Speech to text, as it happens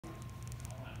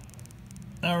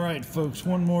Alright folks,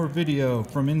 one more video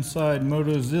from inside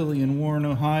Motozilli in Warren,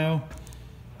 Ohio.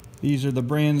 These are the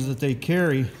brands that they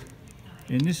carry,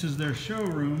 and this is their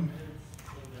showroom.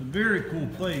 It's a very cool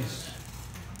place,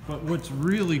 but what's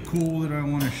really cool that I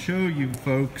want to show you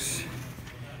folks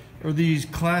are these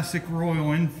classic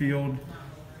Royal Enfield.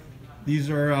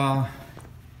 These are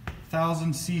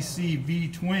 1000cc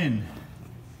V-twin.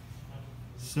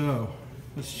 So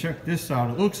let's check this out.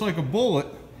 It looks like a Bullet,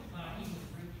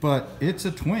 but it's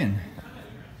a twin.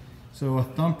 So a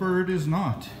Thumper it is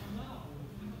not.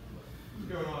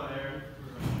 What's going on, Aaron?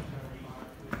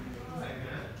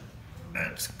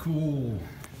 That's cool.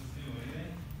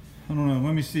 I don't know,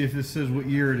 let me see if this says what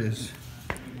year it is.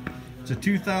 It's a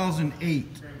 2008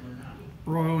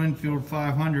 Royal Enfield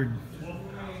 500.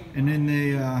 And then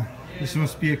they, this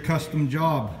must be a custom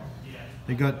job.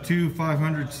 They got two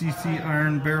 500cc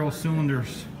iron barrel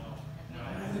cylinders.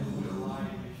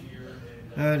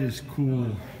 That is cool.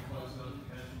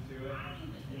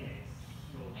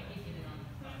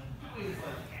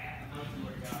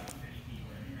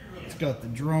 It's got the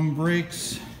drum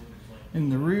brakes in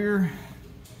the rear.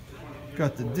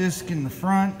 Got the disc in the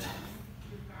front.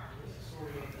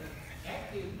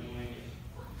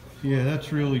 Yeah,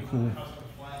 that's really cool.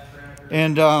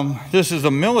 And this is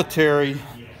a military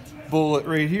Bullet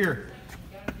right here.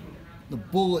 The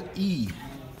Bullet E.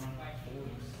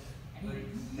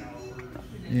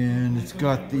 And it's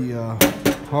got the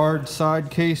hard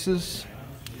side cases.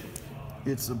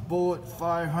 It's a Bullet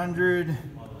 500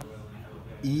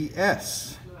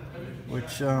 ES,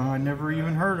 which I never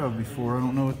even heard of before. I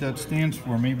don't know what that stands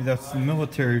for. Maybe that's the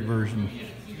military version.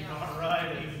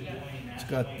 It's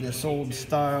got this old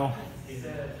style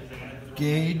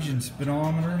gauge and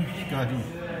speedometer. It's got a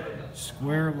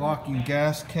square locking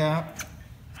gas cap.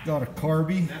 It's got a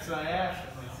carby.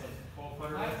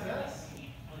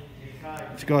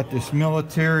 It's got this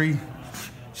military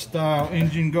style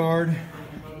engine guard.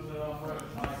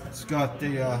 It's got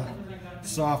the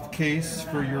soft case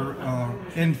for your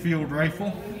Enfield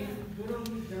rifle.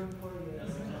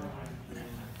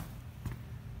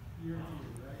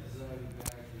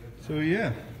 So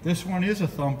yeah, this one is a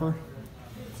Thumper.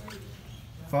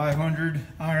 500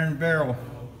 iron barrel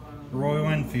Royal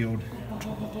Enfield.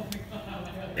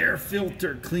 Air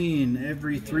filter clean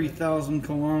every 3,000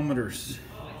 kilometers.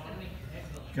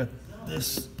 Got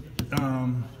this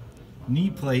knee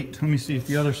plate. Let me see if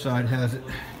the other side has it.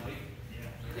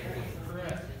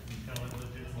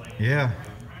 Yeah.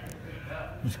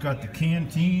 It's got the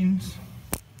canteens.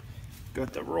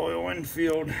 Got the Royal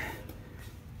Enfield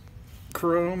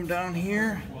chrome down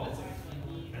here.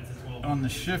 On the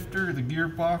shifter, the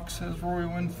gearbox has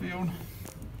Royal Enfield.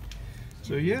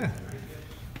 So yeah,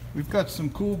 we've got some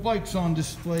cool bikes on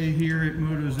display here at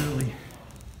Motozilli.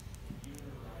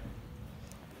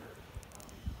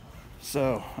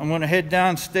 So I'm going to head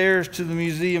downstairs to the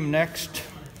museum next.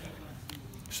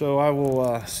 So I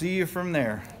will see you from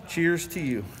there. Cheers to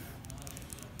you.